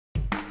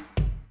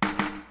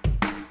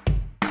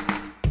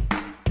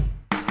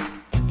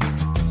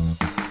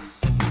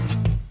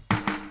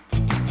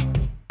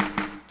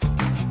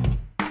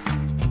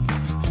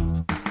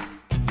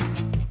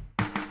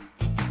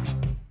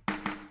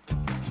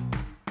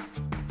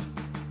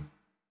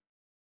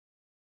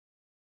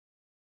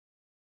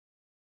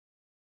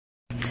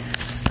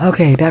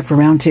Okay, back for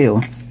round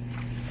 2.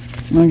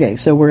 Okay,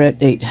 so we're at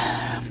date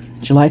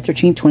July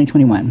 13th,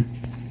 2021.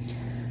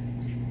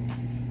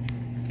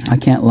 I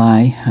can't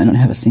lie, I don't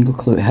have a single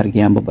clue how to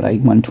gamble, but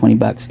I won 20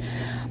 bucks.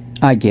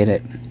 I get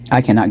it.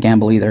 I cannot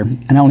gamble either,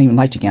 and I don't even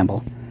like to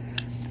gamble.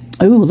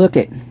 Ooh, look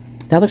it.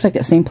 That looks like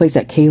that same place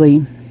that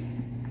Kelley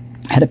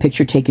had a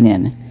picture taken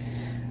in.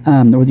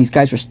 Where these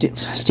guys were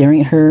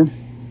staring at her,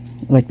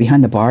 like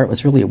behind the bar. It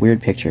was really a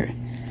weird picture.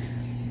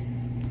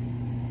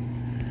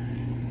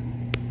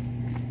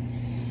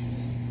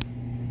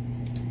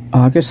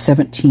 August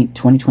 17th,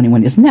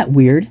 2021. Isn't that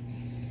weird?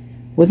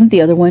 Wasn't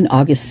the other one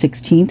August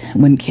 16th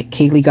when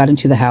Kelley got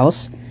into the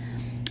house?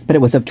 But it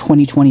was of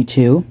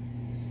 2022.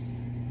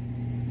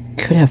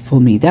 Could have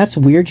fooled me. That's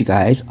weird, you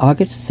guys.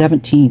 August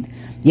 17th.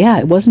 Yeah,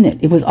 it wasn't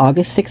it. It was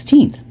August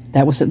 16th.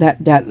 That was that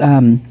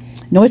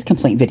noise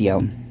complaint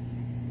video.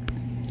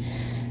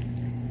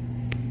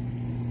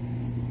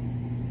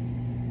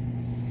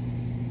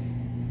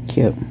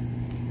 Cute.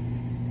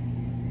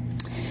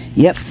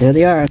 Yep, there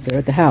they are. They're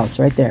at the house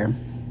right there.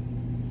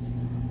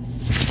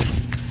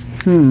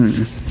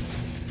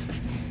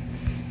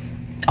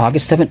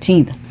 August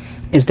 17th.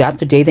 Is that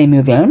the day they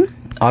move in?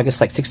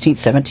 August like 16th,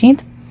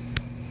 17th?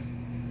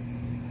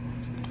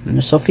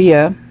 And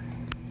Sophia.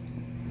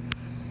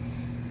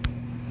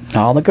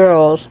 All the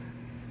girls.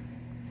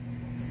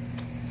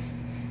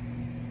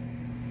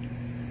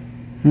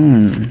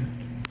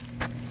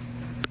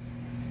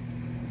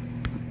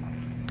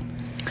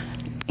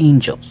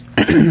 Angels.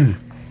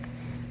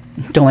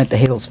 Don't let the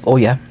halos fool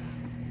ya.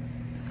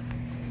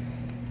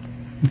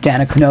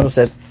 Dana Kernodle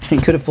says, he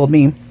could have fooled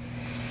me.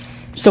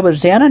 So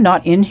was Xana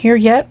not in here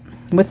yet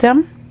with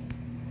them?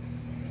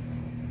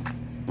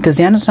 Because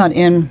Xana's not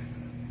in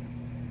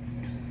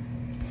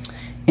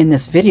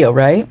this video,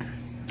 right?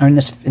 Or in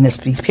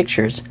these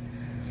pictures.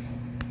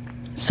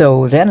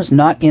 So Xana's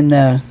not in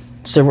the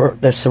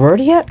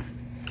sorority yet?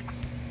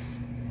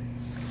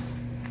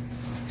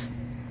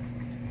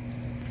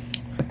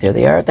 But there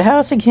they are at the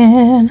house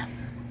again.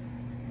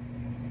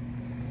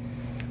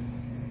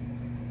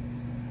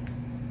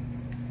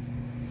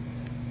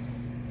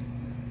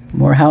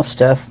 More house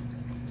stuff.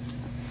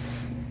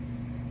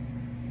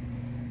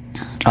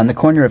 On the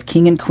corner of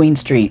King and Queen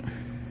Street.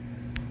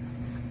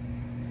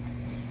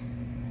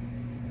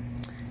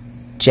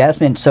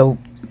 Jasmine, so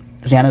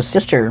Xana's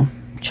sister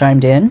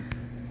chimed in.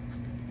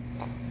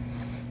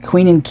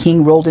 Queen and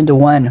King rolled into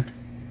one.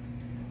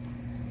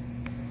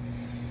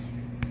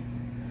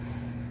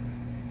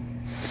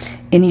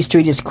 Any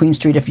street is Queen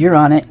Street if you're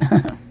on it.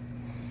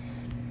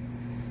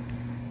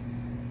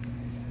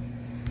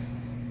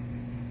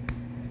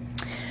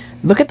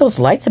 Look at those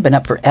lights, have been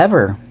up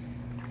forever.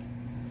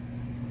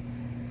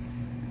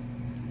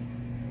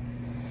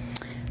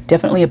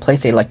 Definitely a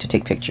place they like to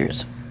take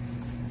pictures.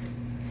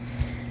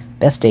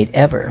 Best date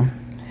ever.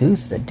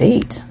 Who's the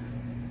date?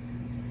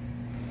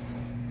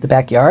 The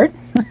backyard?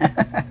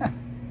 The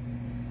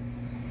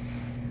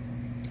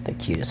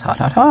cutest. Hot,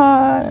 hot,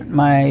 hot.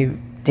 My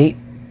date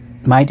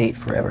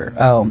forever.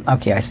 Oh,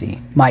 okay, I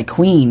see. My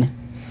queen.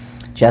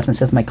 Jasmine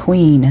says my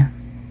queen.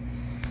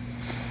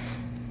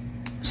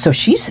 So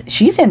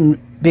she's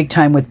in big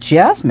time with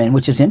Jasmine,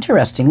 which is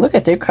interesting. Look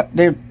at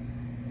they're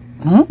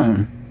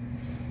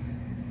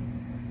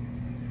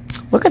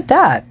Look at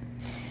that.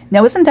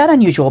 Now, isn't that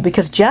unusual?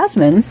 Because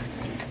Jasmine,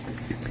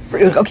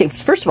 okay,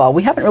 first of all,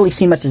 we haven't really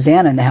seen much of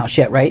Xana in the house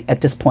yet, right, at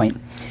this point.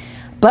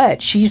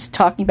 But she's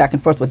talking back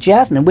and forth with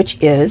Jasmine,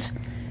 which is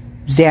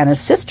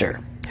Xana's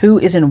sister, who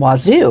is in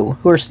Wazoo,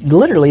 who are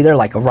literally, they're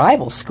like a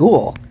rival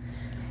school.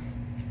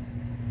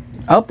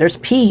 Oh, there's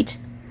Pete.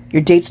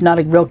 Your date's not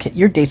a real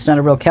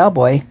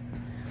cowboy.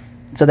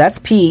 So that's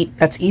Pete.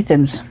 That's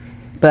Ethan's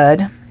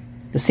bud,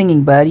 the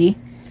singing buddy.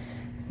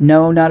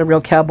 No, not a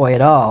real cowboy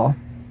at all.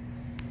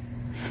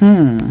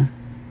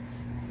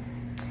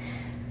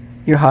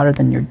 You're hotter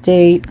than your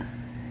date.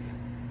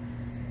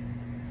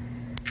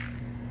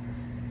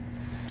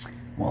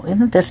 Well,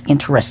 isn't this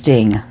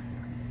interesting? I'm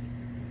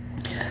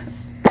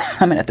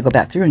gonna have to go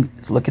back through and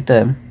look at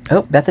the...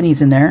 Oh,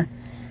 Bethany's in there.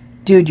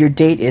 Dude, your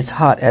date is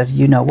hot as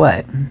you know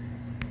what.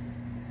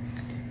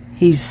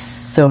 He's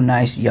so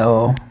nice,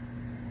 yo.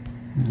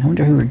 I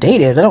wonder who her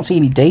date is. I don't see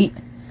any date.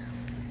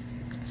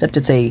 Except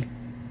it's a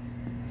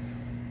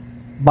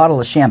bottle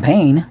of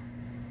champagne.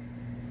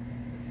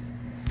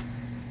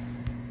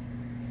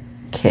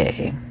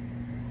 Okay.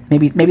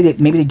 Maybe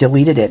they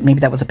deleted it. Maybe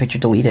that was a picture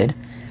deleted.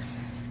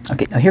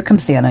 Okay, now here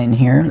comes Xana in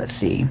here. Let's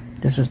see.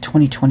 This is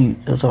 2020,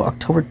 so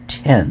October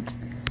 10th.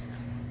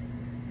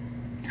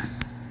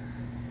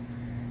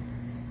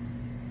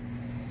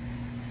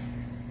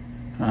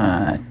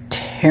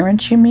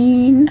 Terrence, you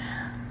mean?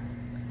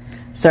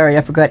 Sorry,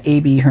 I forgot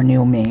AB, her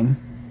new name.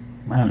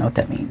 I don't know what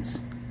that means.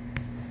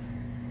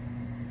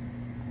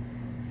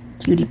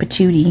 Cutie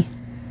patootie.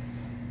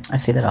 I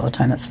say that all the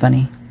time, that's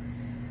funny.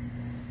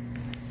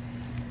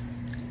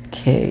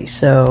 Okay,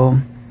 so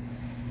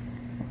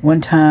one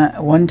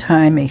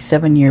time a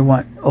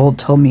 7-year-old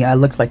told me I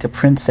looked like a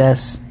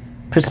Princess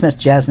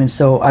Jasmine,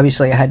 so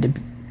obviously I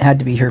had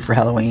to be here for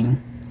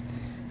Halloween.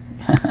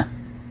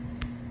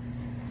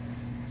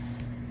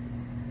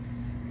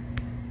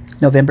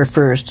 November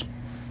 1st.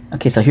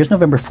 Okay, so here's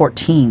November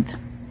 14th.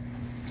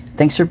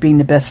 Thanks for being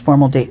the best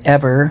formal date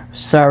ever.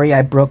 Sorry,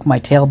 I broke my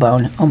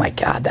tailbone. Oh my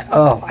God,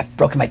 I've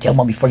broken my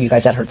tailbone before, you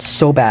guys. That hurts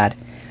so bad.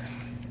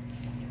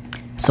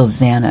 So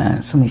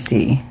Xana, so let me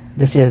see.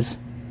 This is,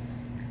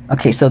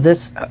 okay, so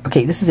this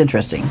is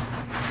interesting.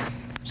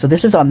 So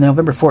this is on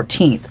November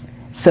 14th.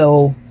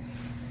 So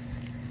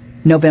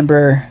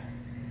November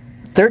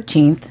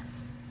 13th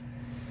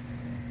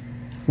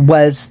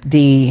was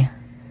the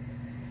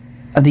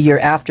year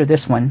after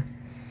this one.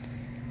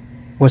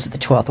 Was it the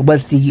 12th?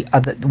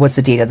 Was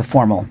the date of the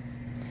formal?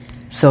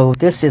 So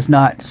this is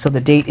not. So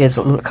the date is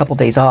a couple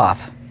days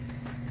off.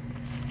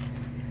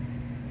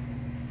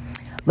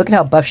 Look at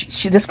how buff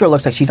this girl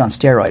looks like. She's on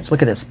steroids.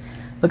 Look at this.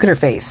 Look at her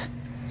face.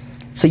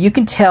 So you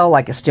can tell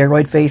like a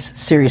steroid face,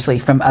 seriously,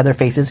 from other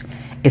faces.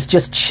 It's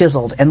just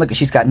chiseled. And look,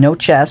 she's got no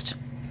chest.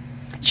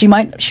 She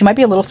might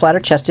be a little flatter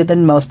chested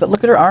than most, but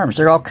look at her arms.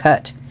 They're all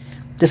cut.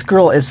 This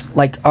girl is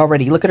like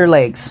already. Look at her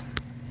legs.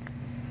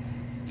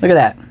 Look at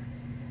that.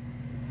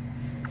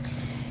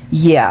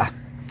 Yeah,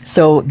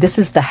 so this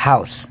is the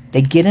house.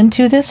 They get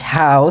into this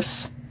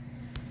house.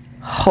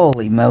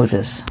 Holy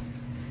Moses.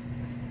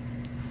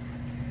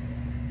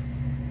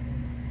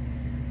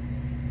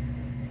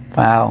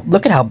 Wow,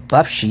 look at how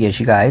buff she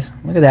is, you guys.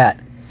 Look at that.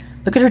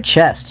 Look at her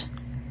chest.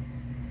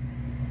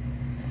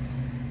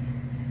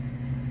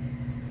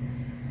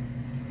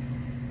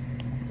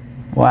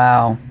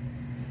 Wow.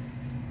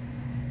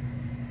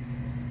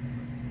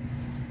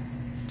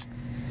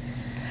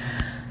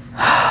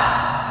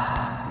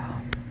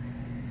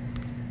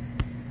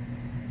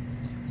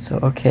 So,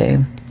 okay,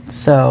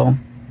 so,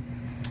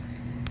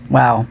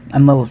 wow,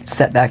 I'm a little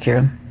set back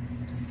here.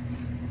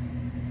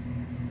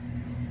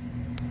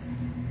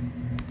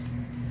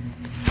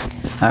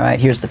 All right,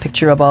 here's the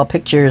picture of all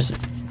pictures.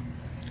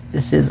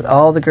 This is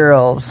all the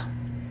girls.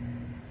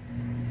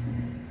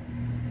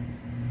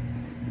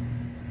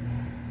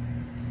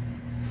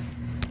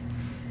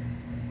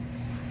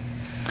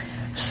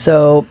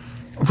 So,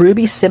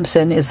 Ruby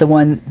Simpson is the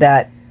one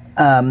that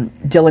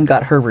Dylan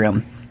got her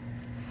room,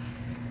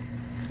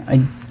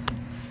 I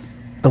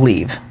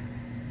believe.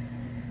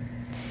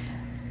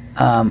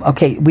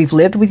 Okay, we've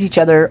lived with each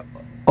other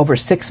over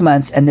 6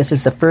 months, and this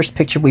is the first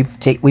picture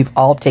we've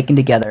all taken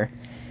together.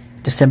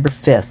 December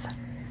 5th.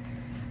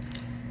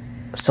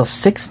 So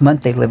 6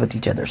 months they live with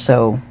each other.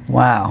 So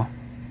wow.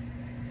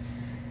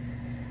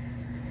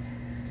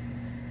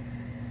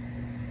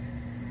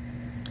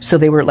 So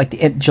they were like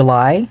in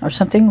July or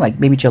something, like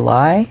maybe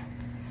July.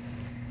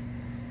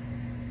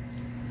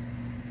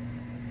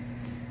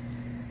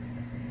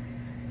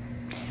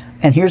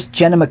 And here's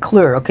Jenna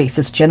McClure. Okay,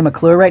 so it's Jenna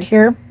McClure right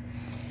here.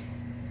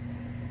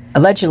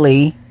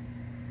 Allegedly,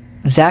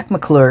 Zach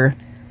McClure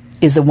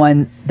is the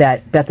one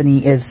that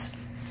Bethany is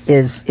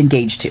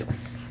engaged to.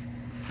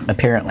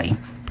 Apparently,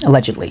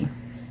 allegedly.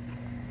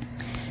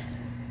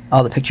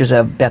 All the pictures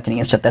of Bethany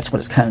and stuff, that's what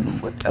it's kind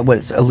of what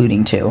it's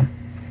alluding to.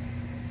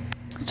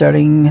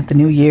 Starting the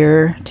new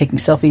year, taking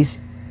selfies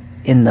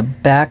in the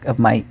back of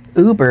my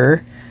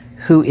Uber,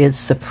 who is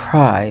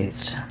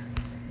surprised.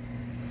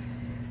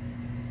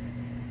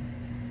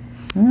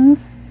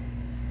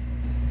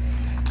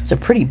 It's a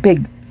pretty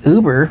big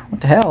Uber.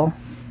 What the hell?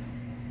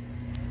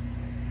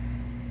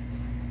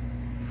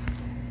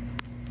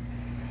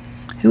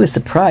 Who is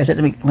surprised? That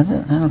didn't make, I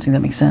don't think that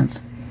makes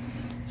sense.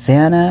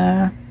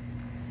 Xana.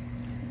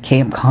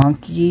 Camp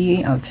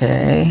Conky.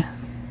 Okay.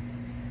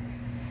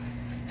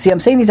 See, I'm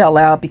saying these out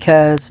loud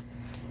because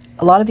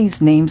a lot of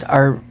these names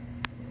are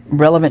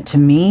relevant to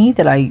me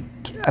that I've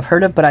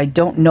heard of, but I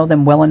don't know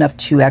them well enough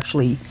to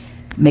actually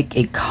make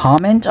a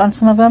comment on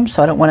some of them,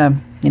 so I don't want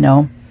to, you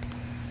know,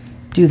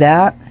 do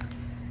that.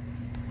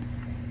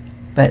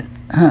 But,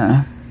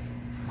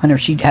 wonder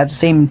if she had the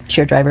same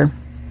chair driver.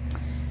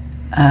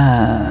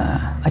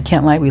 I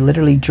can't lie, we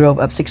literally drove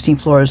up 16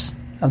 floors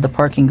of the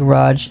parking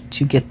garage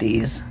to get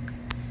these.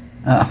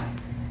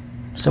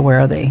 So where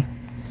are they?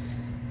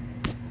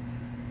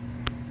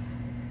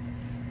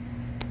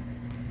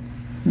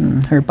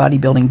 Her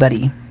bodybuilding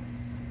buddy.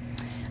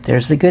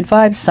 There's the good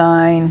vibes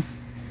sign.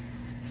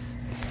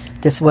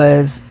 This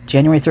was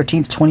January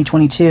 13th,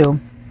 2022.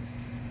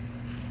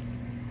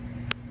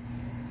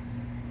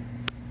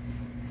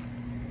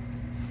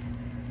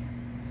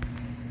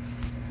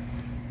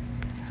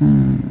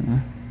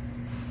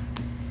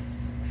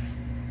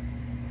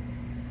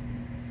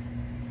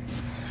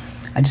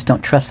 I just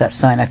don't trust that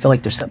sign. I feel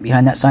like there's something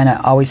behind that sign.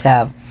 I always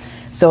have.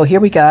 So here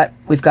we've got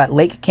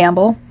Lake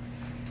Campbell.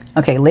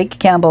 Okay, Lake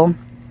Campbell.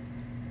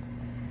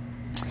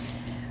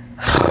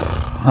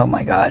 Oh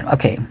my God.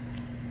 Okay.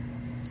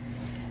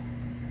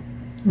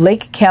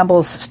 Lake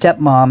Campbell's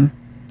stepmom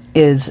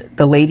is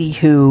the lady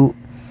who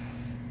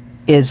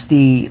is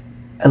the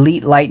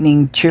elite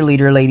lightning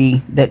cheerleader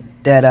lady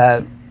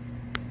that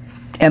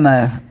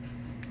Emma,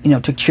 you know,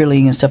 took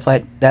cheerleading and stuff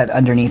like that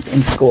underneath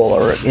in school,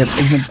 or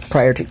even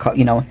prior to,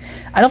 you know,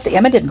 I don't think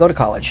Emma didn't go to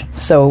college,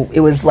 so it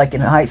was like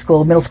in high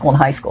school, middle school, and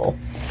high school.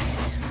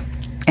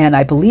 And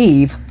I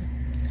believe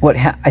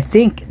I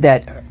think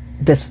that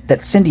that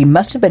Cindy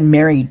must have been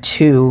married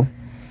to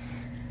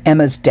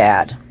Emma's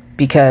dad,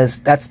 because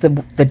that's the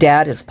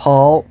dad is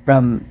Paul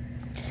from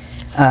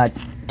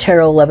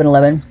Tarot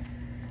 1111.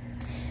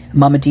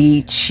 Mama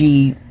D,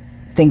 she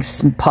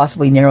thinks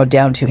possibly narrowed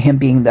down to him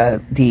being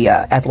the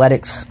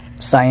athletics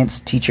science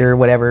teacher,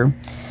 whatever,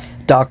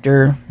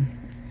 doctor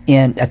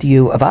at the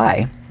U of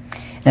I.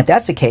 And if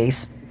that's the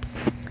case,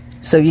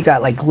 so you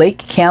got like Lake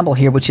Campbell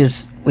here, which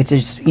is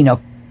you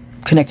know,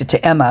 connected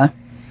to Emma,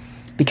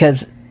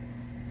 because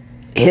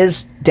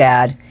his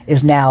dad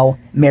is now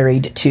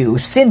married to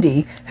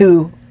Cindy,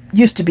 who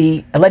used to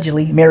be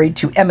allegedly married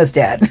to Emma's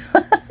dad.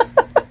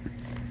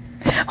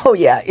 Oh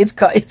yeah,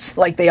 it's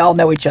like they all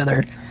know each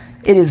other.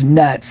 It is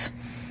nuts.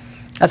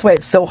 That's why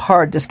it's so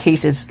hard. This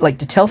case is like,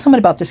 to tell someone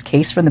about this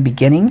case from the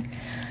beginning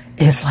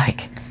is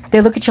like, they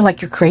look at you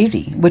like you're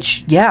crazy,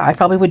 which, yeah, I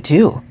probably would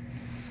too.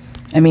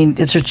 I mean,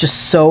 it's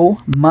just so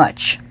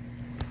much.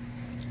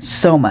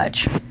 So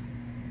much.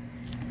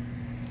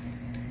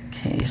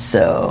 Okay,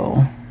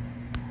 so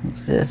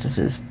this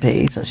is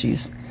Paige, so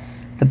she's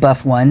the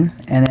buff one,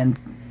 and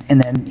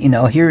then you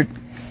know, here,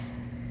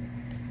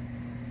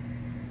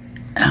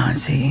 oh,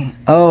 let's see.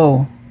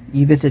 Oh,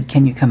 you visited,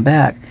 can you come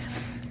back?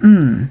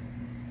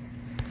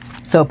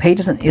 So Paige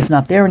is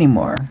not there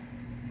anymore.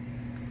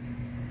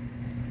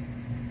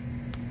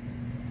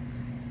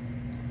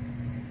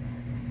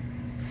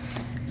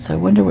 So I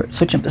wonder where,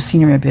 switch up the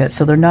scenery a bit.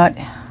 So they're not,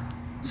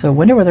 so I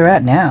wonder where they're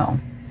at now.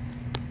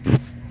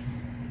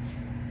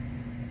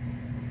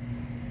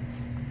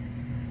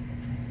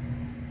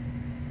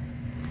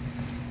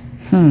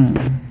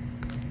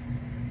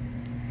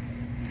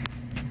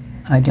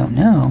 I don't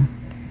know.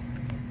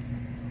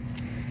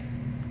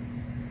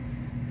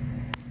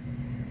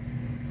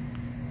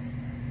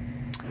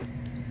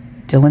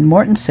 Dylan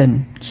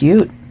Mortensen,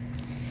 cute.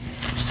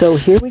 So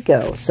here we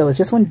go. So is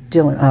this one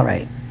Dylan? All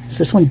right. Is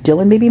this one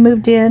Dylan maybe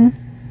moved in?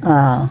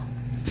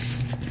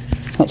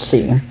 Let's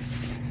see.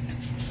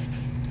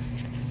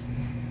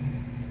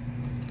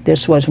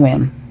 This was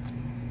when?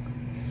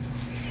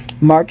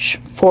 March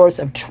 4th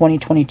of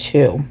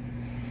 2022.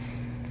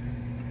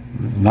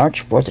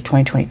 March 4th of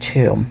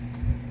 2022.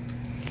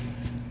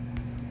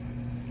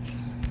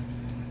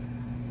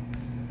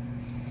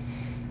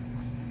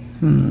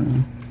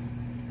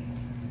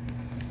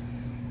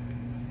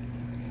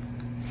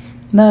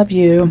 Love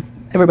you.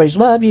 Everybody's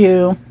love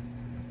you.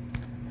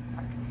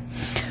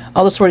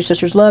 All the sorority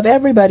sisters love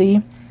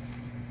everybody.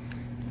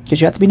 Because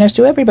you have to be nice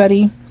to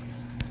everybody.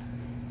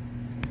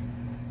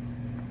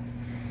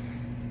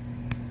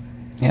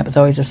 Yep, it's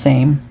always the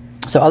same.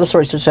 So all the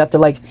sorority sisters have to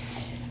like,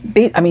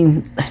 I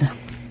mean,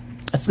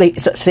 it's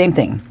the same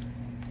thing.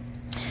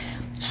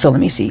 So let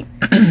me see.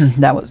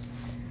 That was,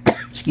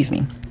 excuse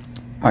me,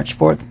 March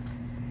 4th.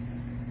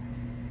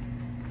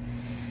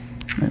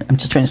 I'm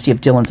just trying to see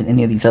if Dylan's in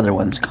any of these other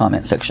ones'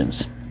 comment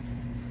sections.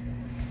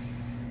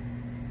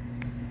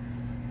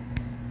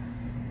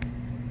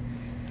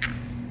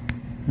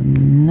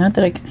 Not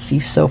that I can see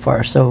so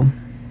far. So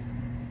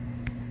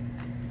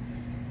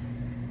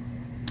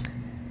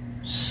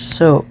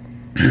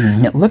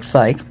it looks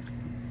like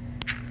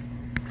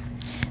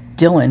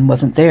Dylan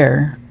wasn't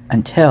there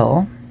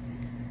until,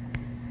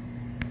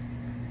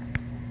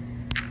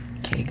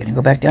 okay, gonna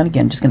go back down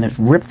again. Just gonna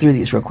rip through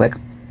these real quick.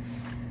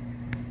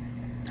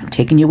 I'm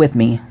taking you with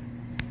me.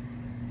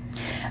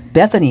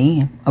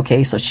 Bethany,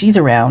 okay, so she's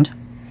around.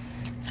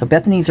 So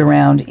Bethany's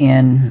around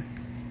in,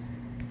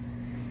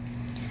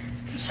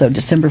 so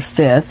December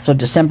 5th, so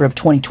December of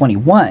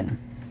 2021.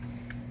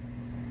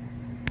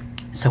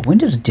 So when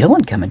does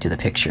Dylan come into the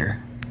picture?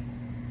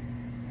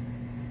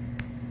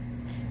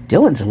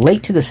 Dylan's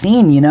late to the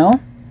scene, you know?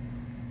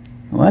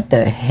 What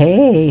the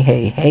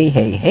hey.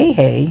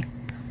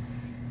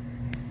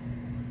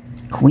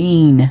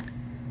 Queen.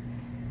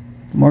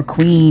 More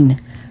queen.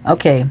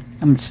 Okay,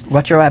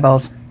 watch your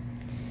eyeballs.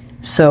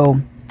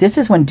 So this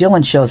is when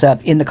Dylan shows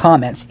up in the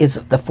comments. Is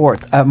the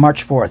 4th,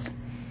 March 4th,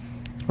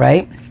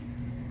 right?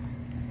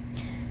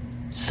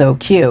 So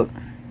cute.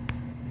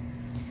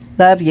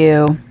 Love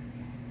you.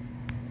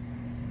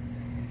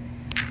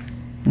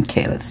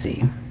 Okay, let's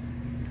see.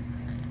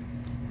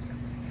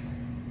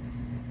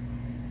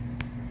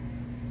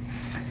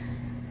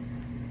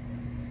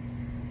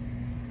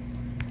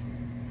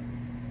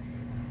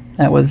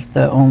 That was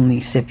the only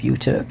sip you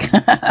took.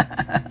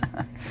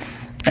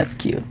 That's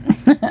cute.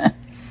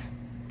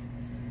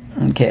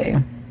 Okay.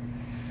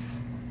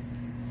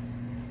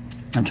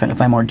 I'm trying to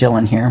find more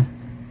Dylan here.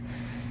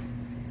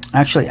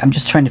 Actually, I'm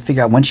just trying to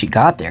figure out when she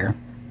got there.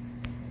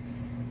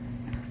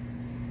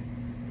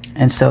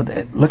 And so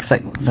it looks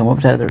like, so what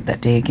was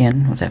that day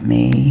again? Was that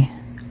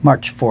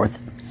March 4th.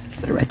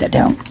 Better write that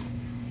down.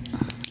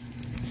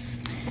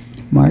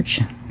 March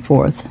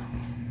 4th,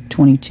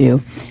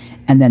 22.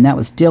 And then that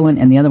was Dylan,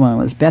 and the other one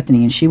was Bethany,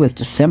 and she was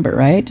December,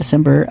 right?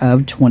 December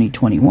of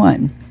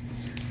 2021.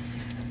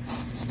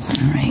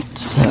 All right,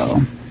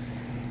 so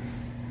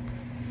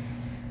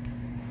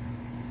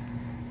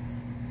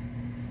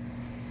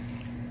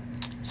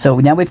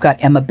now we've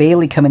got Emma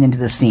Bailey coming into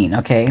the scene,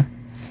 okay?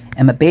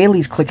 Emma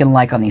Bailey's clicking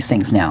like on these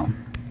things now.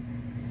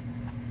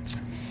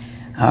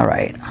 All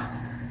right.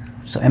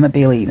 So Emma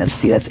Bailey, let's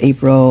see, that's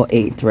April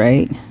 8th,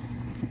 right?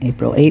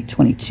 April 8th,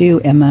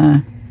 22,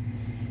 Emma.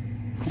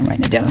 I'm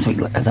writing it down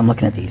as I'm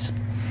looking at these.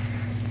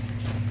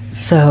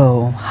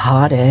 So,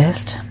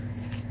 hottest.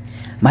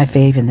 My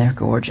fave, and they're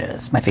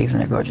gorgeous. My faves, and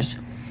they're gorgeous.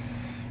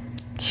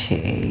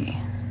 Okay.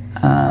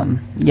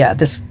 Yeah,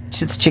 this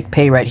chick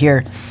Pay right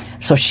here.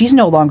 So she's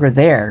no longer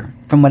there,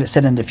 from what it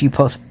said in a few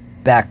posts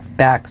back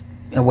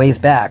a ways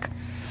back.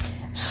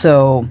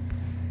 So,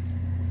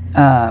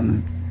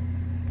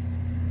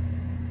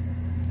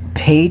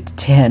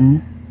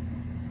 Peyton.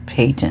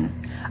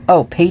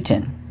 Oh,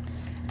 Peyton.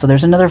 So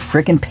there's another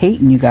frickin'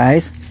 Peyton, you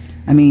guys.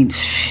 I mean,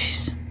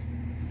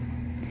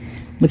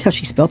 look how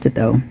she spelt it,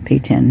 though.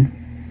 Peyton.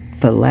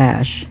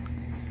 Flash.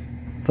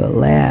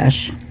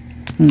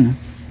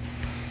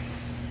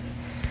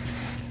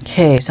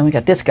 Okay, so we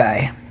got this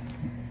guy.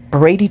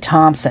 Brady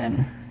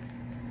Thompson.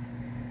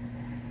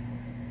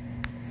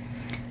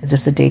 Is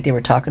this the date they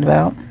were talking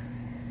about?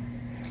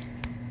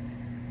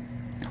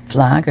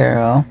 Fly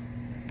Girl.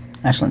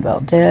 Ashlyn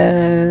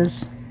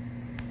Valdez.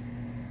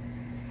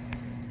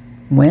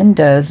 When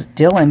does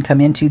Dylan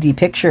come into the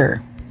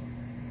picture?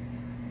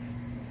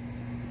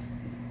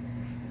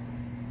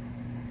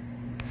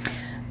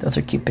 Those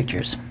are cute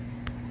pictures.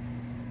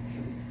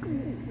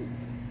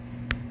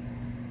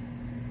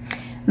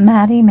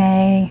 Maddie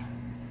May.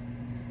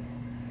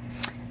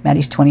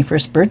 Maddie's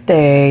 21st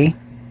birthday.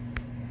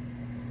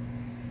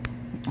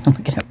 Oh,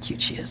 look at how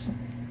cute she is.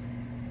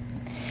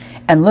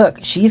 And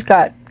look, she's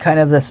got kind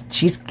of this,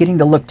 she's getting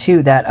the look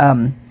too, that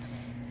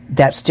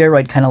that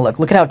steroid kind of look.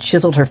 Look at how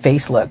chiseled her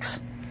face looks.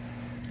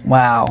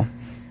 Wow.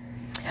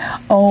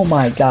 Oh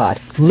my God.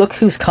 Look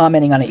who's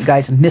commenting on it, you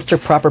guys.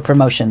 Mr. Proper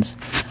Promotions.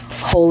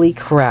 Holy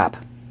crap.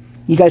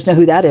 You guys know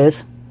who that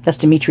is. That's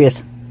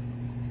Demetrius.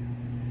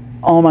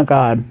 Oh my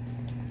God.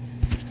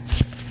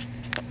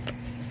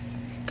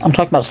 I'm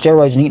talking about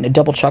steroids and eating a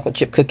double chocolate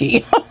chip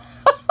cookie.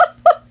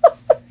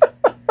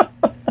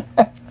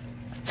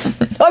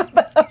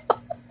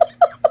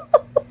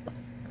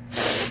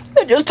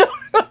 I just don't.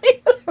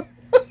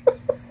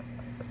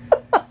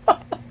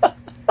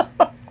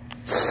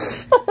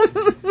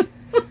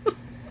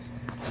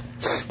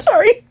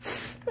 Sorry.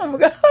 Oh my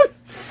God.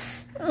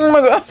 Oh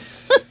my God.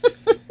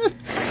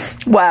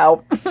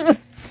 Wow.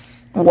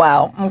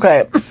 Wow.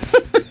 Okay.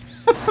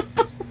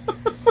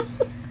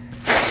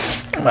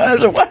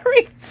 That's a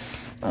worry.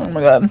 Oh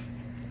my God.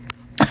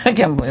 I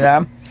can't believe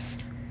that.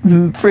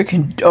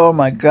 Freaking, oh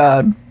my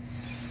God.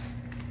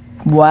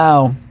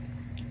 Wow.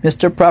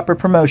 Mr. Proper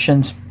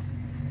Promotions.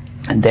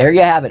 And there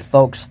you have it,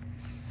 folks.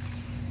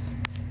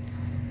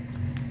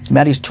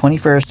 Maddie's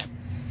 21st.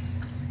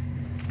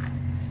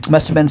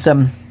 Must have been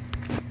some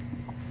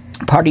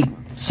party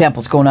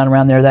samples going on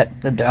around there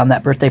on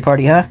that birthday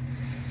party, huh?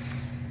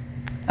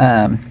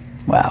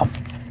 Wow.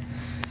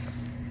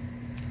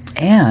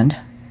 And,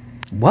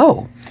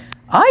 whoa.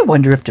 I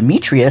wonder if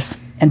Demetrius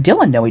and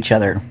Dylan know each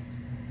other.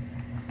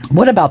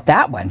 What about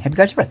that one? Have you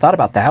guys ever thought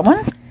about that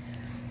one?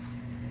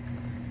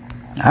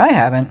 I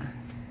haven't.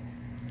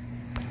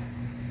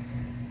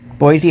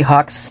 Boise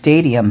Hawks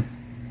Stadium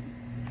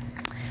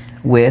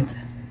with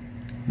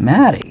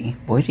Maddie.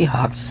 Boise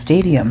Hawks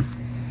Stadium.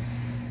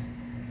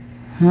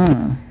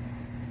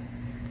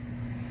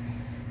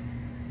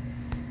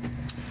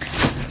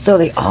 So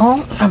they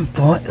all from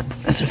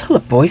is this all a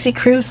Boise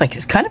cruise? Like,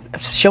 it's kind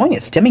of showing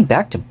it stemming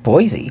back to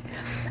Boise.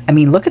 I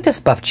mean, look at this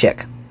buff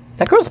chick.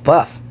 That girl's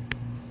buff.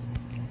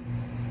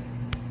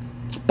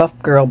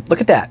 Buff girl. Look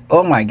at that.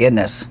 Oh my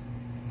goodness.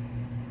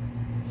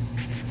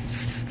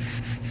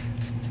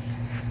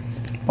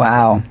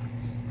 Wow.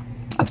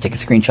 I'll have to take a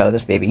screenshot of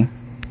this baby.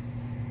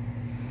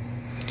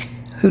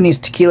 Who needs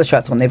tequila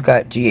shots when they've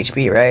got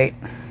GHB, right?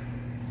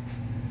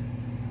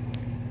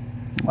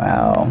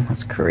 Wow,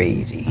 that's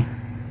crazy.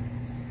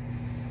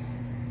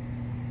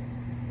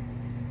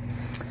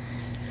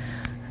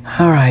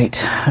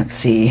 Alright, let's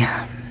see.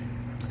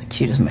 The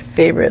cute is my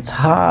favorite. It's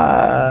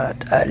hot.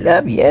 I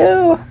love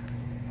you.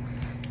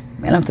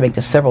 Man, I have to make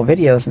this several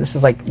videos. This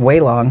is like way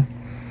long.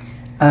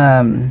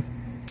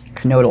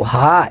 Kernodle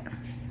hot.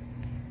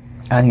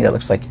 I think that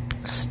looks like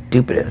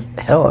stupid as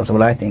hell is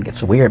what I think.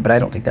 It's weird, but I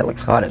don't think that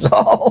looks hot at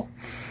all.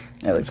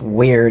 That looks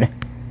weird.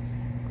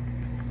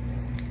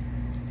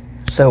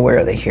 So where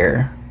are they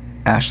here?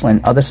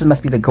 Ashlyn. Oh, this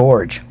must be the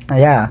gorge.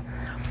 Yeah.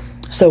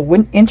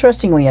 So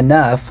interestingly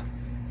enough,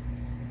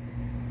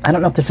 I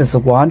don't know if this is a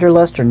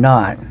Wanderlust or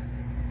not.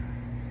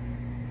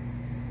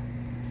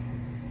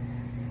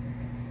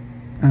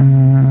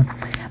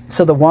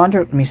 So the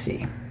let me see.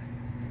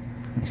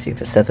 Let me see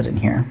if it says it in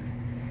here.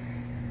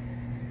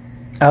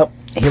 Oh,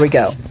 here we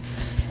go.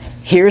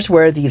 Here's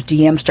where these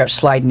DMs start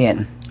sliding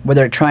in, where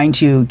they're trying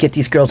to get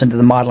these girls into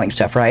the modeling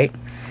stuff, right?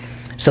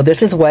 So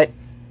this is what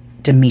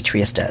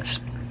Demetrius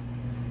does.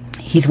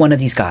 He's one of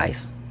these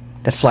guys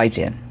that slides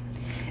in.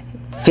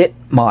 fit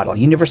model,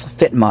 universal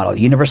fit model,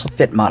 universal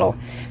fit model.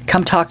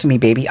 Come talk to me,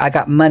 baby. I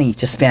got money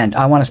to spend.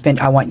 I want to spend.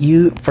 I want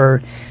you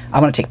for. I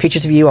want to take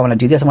pictures of you. I want to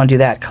do this. I want to do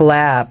that.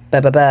 Collab.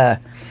 Blah blah blah.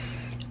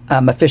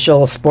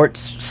 Official sport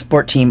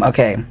team.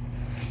 Okay,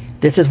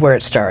 this is where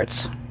it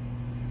starts.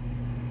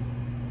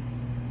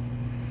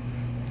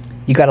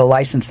 You got to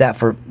license that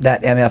for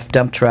that MF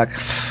dump truck.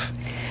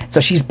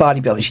 So she's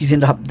bodybuilding. She's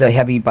into the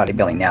heavy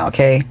bodybuilding now.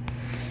 Okay,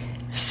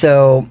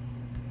 so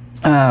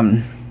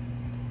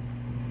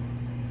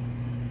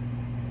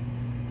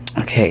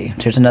okay,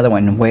 there's another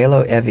one.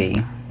 Walo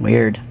Evie.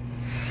 Weird.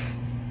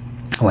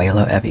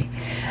 Walo Evie.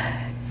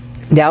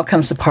 Now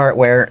comes the part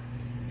where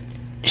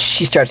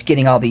she starts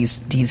getting all these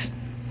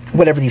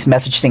whatever these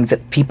message things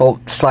that people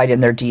slide in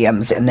their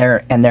DMs, and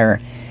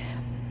they're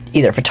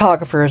either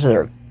photographers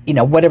or you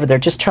know whatever. They're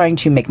just trying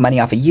to make money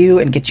off of you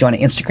and get you on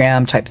an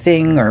Instagram type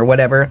thing or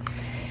whatever.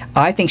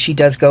 I think she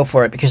does go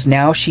for it because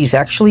now she's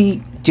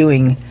actually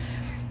doing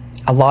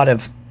a lot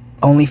of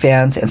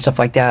OnlyFans and stuff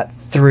like that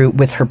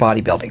with her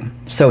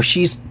bodybuilding. So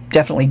she's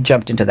definitely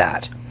jumped into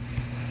that.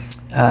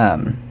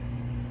 Vibe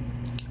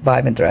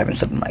and Thrive and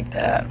something like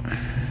that.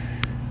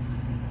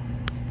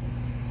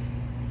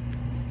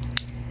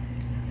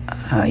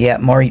 Yeah,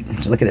 more.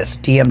 Look at this.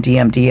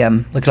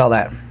 DM. Look at all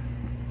that.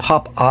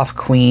 Pop off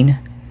queen.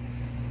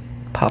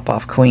 Pop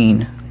off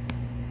queen.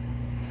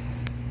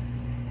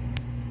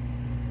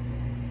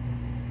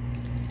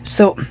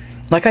 So,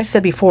 like I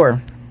said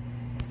before,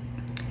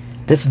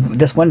 this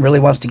one really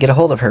wants to get a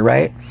hold of her,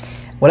 right?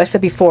 What I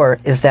said before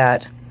is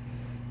that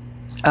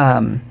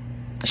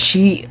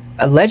she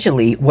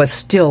allegedly was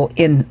still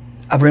in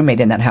a roommate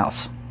in that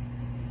house.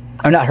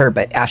 Or not her,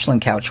 but Ashlyn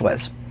Couch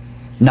was.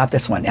 Not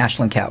this one,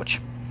 Ashlyn Couch.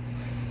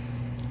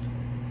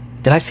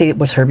 Did I say it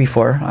was her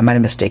before? I might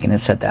have mistaken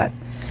and said that.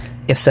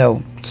 If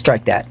so,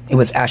 strike that. It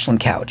was Ashlyn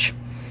Couch,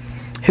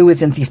 who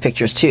is in these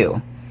pictures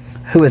too,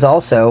 who is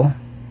also...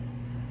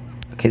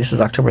 Okay, this is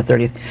October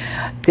 30th.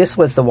 This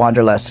was the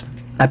Wanderlust.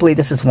 I believe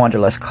this is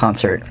Wanderlust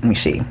concert. Let me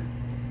see.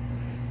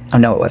 Oh,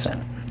 no, it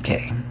wasn't.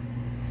 Okay.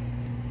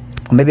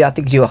 Well, maybe I'll have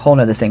to do a whole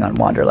nother thing on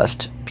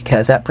Wanderlust,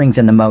 because that brings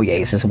in the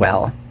Moyes as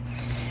well,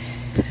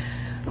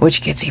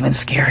 which gets even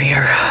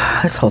scarier.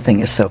 This whole thing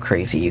is so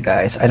crazy, you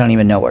guys. I don't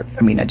even know what...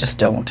 I mean, I just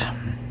don't.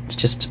 It's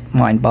just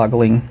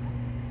mind-boggling.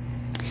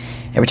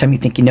 Every time you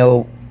think you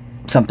know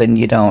something,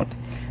 you don't.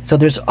 So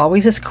there's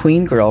always this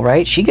queen girl,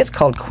 right? She gets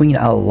called queen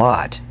a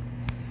lot.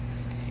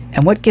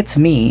 And what gets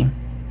me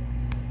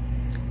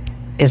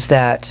is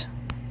that...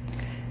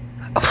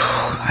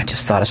 Oh, I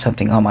just thought of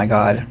something. Oh, my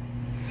God.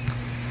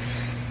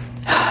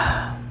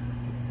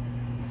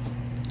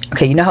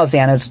 Okay, you know how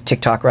Xana's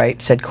TikTok,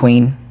 right, said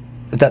queen?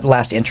 That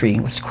last entry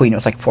was queen. It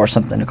was like 4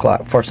 something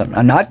o'clock. 4 something.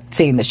 I'm not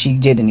saying that she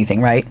did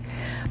anything, right?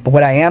 But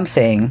what I am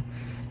saying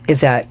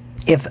is that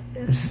if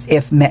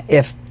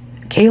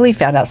Kaylee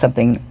found out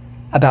something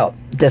about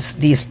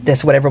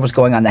this whatever was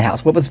going on in the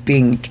house, what was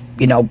being,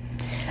 you know,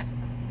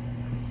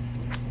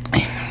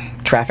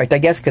 trafficked, I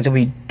guess, because it would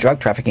be drug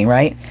trafficking,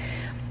 right?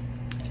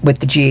 With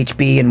the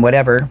GHB and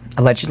whatever,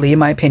 allegedly, in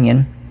my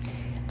opinion,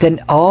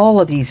 then all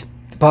of these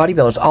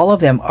bodybuilders, all of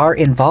them are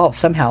involved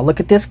somehow. Look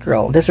at this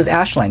girl. This is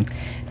Ashlyn.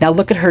 Now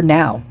look at her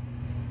now.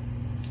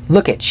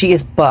 Look at, she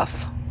is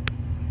buff.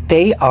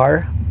 They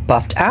are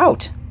buffed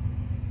out.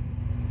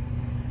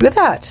 Look at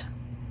that.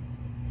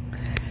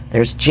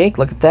 There's Jake.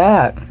 Look at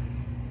that.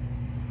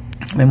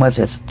 When was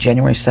this?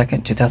 January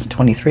 2nd,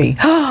 2023.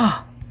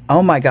 Oh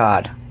my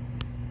God.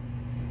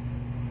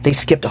 They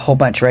skipped a whole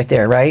bunch right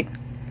there, right?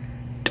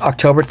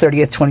 October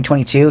 30th,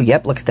 2022.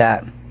 Yep, look at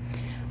that.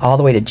 All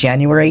the way to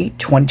January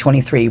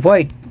 2023.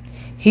 Boy,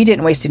 he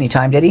didn't waste any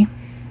time, did he?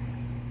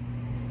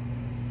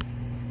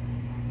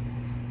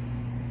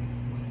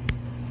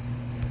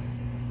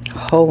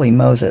 Holy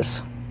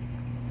Moses.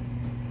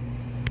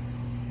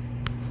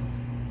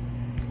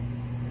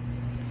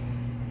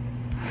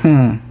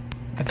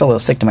 I feel a little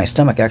sick to my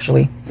stomach,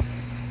 actually.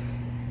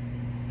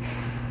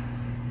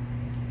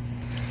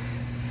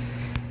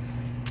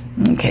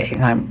 Okay,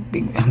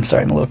 I'm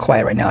sorry, I'm a little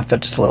quiet right now. I feel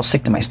just a little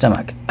sick to my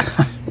stomach.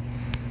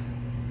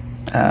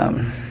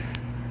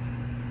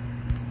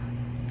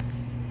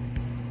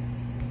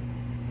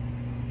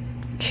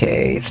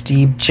 Okay,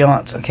 Steve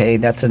Johnson. Okay,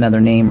 that's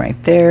another name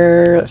right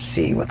there. Let's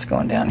see what's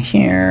going down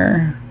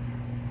here.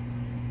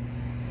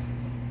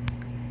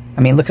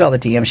 I mean, look at all the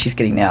DMs she's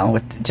getting now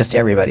with just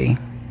everybody.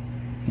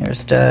 Here's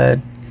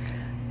stud,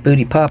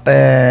 booty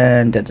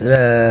poppin', da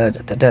da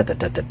da da da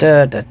da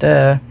da da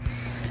da.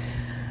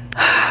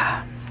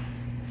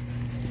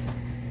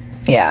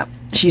 Yeah,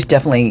 she's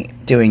definitely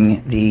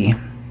doing the...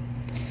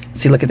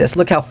 See, look at this.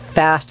 Look how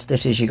fast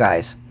this is, you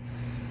guys.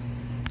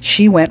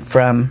 She went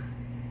from...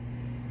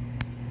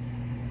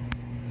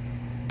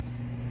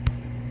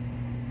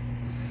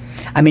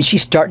 I mean,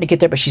 she's starting to get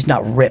there, but she's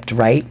not ripped,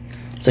 right?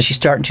 So she's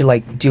starting to,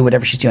 like, do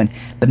whatever she's doing.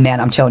 But,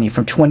 man, I'm telling you,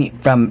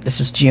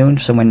 this is June,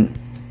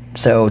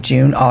 so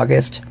June,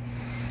 August,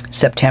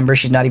 September,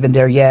 she's not even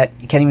there yet.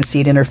 You can't even see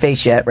it in her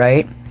face yet,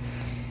 right?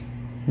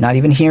 Not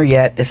even here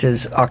yet. This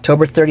is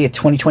October 30th,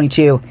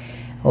 2022.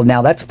 Well,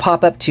 now let's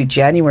pop up to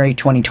January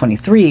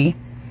 2023.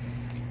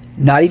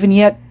 Not even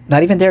yet.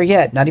 Not even there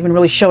yet. Not even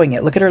really showing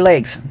it. Look at her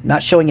legs.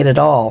 Not showing it at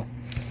all.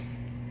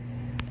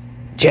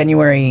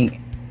 January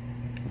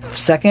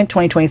 2nd,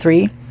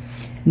 2023.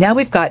 Now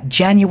we've got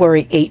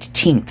January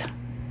 18th.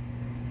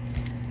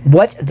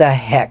 What the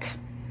heck,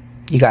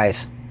 you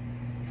guys?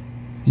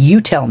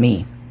 You tell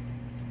me.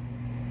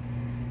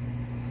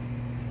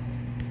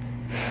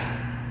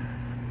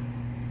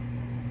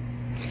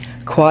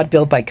 Quad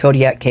build by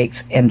Kodiak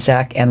Cakes and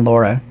Zach and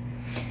Laura.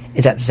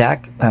 Is that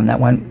Zach? That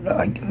one,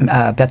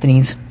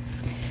 Bethany's.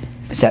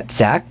 Is that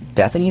Zach?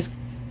 Bethany's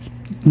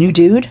new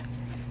dude?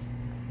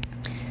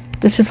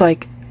 This is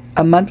like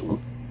a month,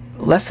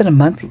 less than a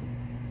month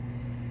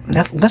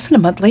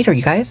later,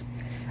 you guys.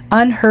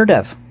 Unheard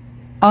of.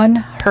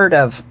 Unheard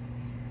of.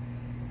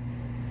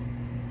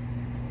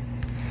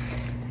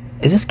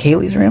 Is this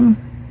Kaylee's room?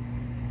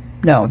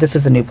 No, this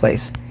is a new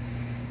place.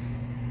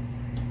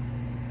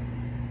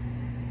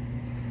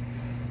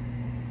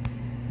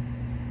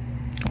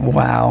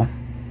 Wow.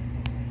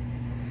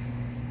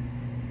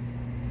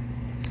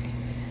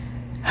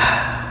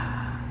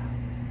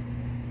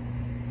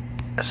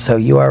 So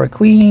you are a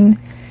queen.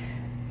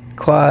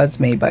 Quads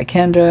made by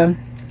Kendra.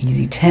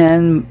 Easy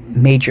 10.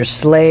 Major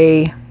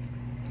sleigh.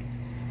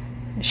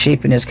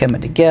 Shaping is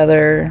coming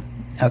together.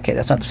 Okay,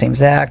 that's not the same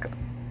Zach.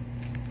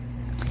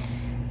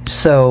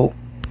 So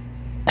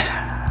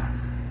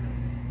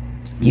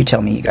you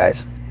tell me, you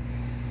guys.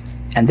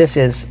 And this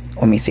is,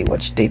 let me see,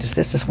 which date is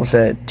this? This was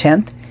the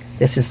 10th.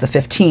 This is the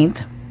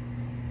 15th.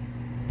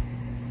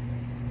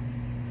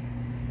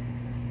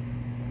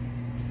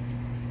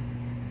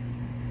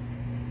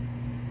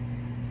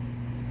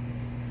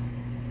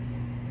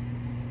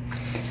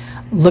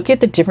 Look at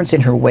the difference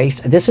in her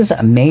waist. This is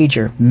a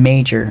major,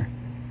 major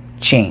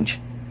change.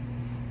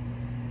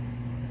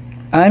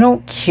 I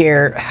don't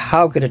care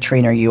how good a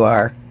trainer you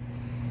are.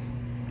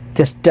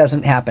 This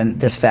doesn't happen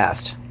this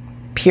fast.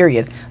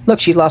 Period.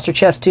 Look, she lost her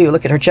chest too.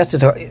 Look at her chest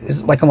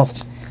is like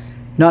almost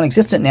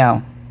non-existent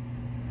now.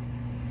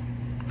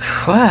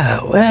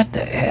 Wow, what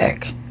the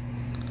heck?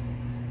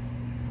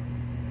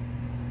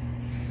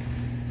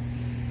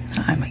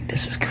 I'm like,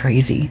 this is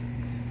crazy.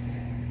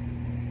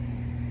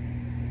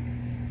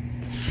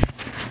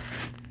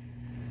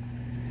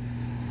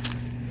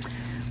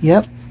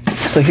 Yep.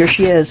 So here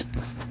she is.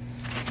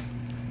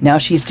 Now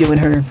she's doing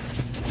her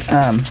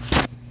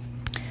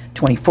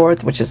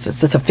 24th, which is,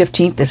 this is a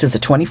 15th. This is a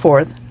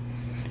 24th.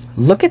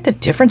 Look at the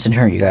difference in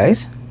her, you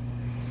guys.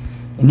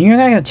 And you're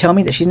not going to tell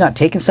me that she's not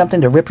taking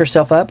something to rip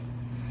herself up?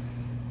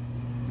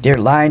 You're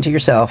lying to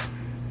yourself.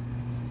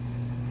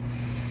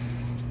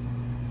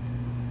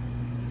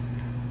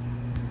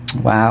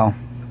 Wow.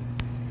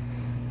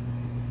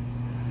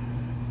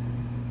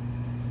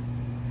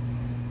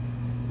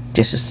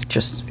 This is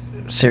just,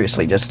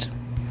 seriously, just...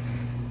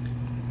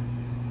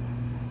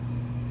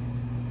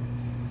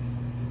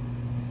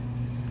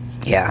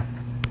 Yeah.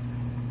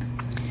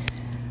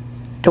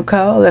 Don't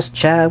call us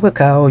child, we'll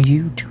call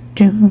you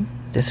doo-doo.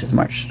 This is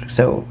March.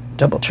 So,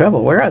 Double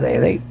Trouble, where are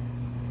they?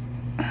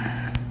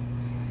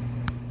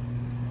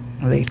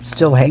 Are they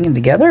still hanging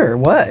together or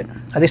what?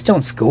 Are they still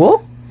in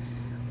school?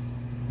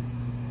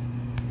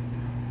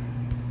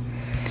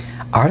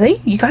 Are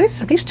they? You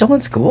guys, are they still in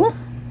school?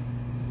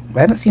 I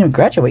haven't seen them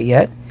graduate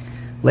yet.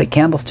 Lake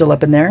Campbell's still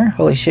up in there.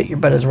 Holy shit, your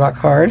butt is rock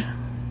hard.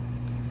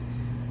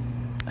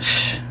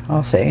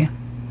 I'll say.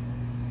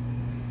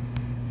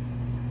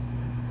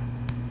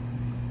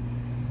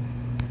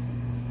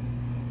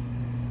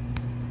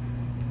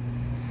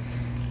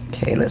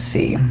 Okay, let's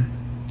see.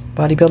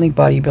 Bodybuilding,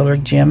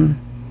 bodybuilder, gym.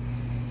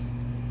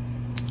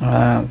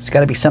 There's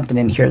got to be something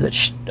in here that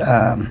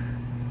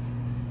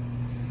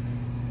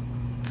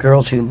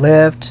girls who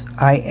lived.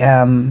 I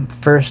am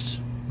first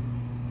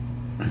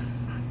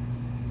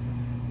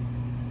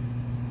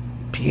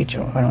PHO.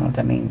 I don't know what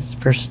that means.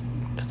 First,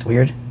 that's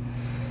weird.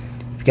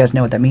 If you guys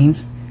know what that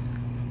means.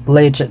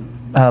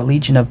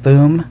 Legion of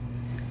Boom.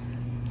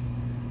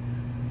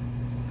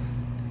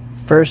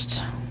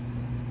 First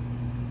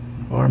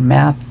or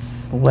math.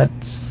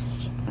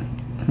 Let's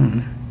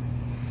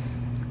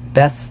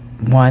Beth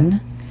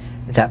 1.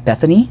 Is that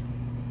Bethany?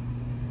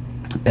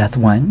 Beth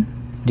 1.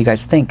 What do you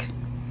guys think?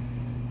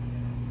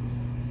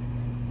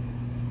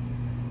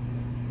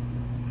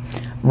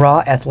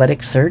 Raw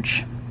Athletic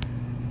Search.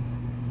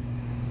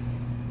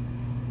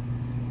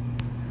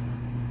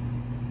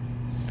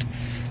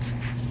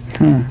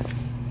 Gonna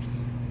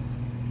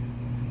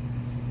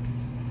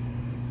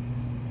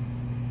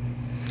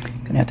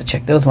have to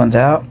check those ones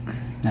out.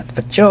 Not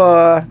for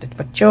sure. Not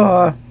for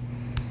sure.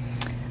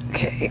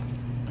 Okay.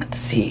 Let's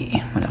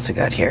see. What else we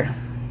got here?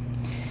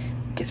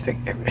 Gets big.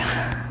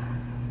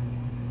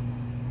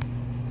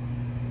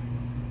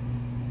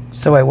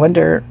 So I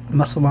wonder,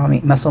 muscle mommy,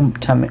 muscle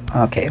tummy.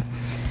 Okay.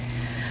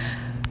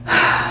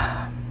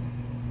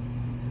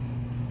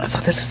 So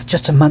this is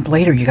just a month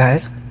later, you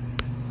guys.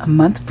 A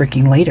month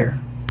freaking later.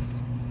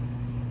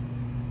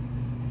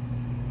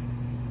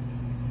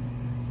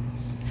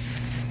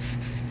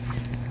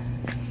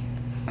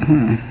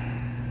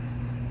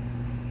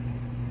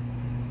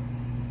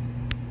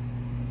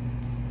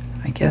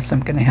 guess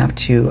I'm going to have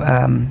to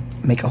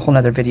make a whole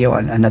nother video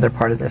on another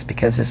part of this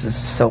because this is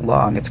so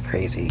long, it's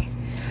crazy.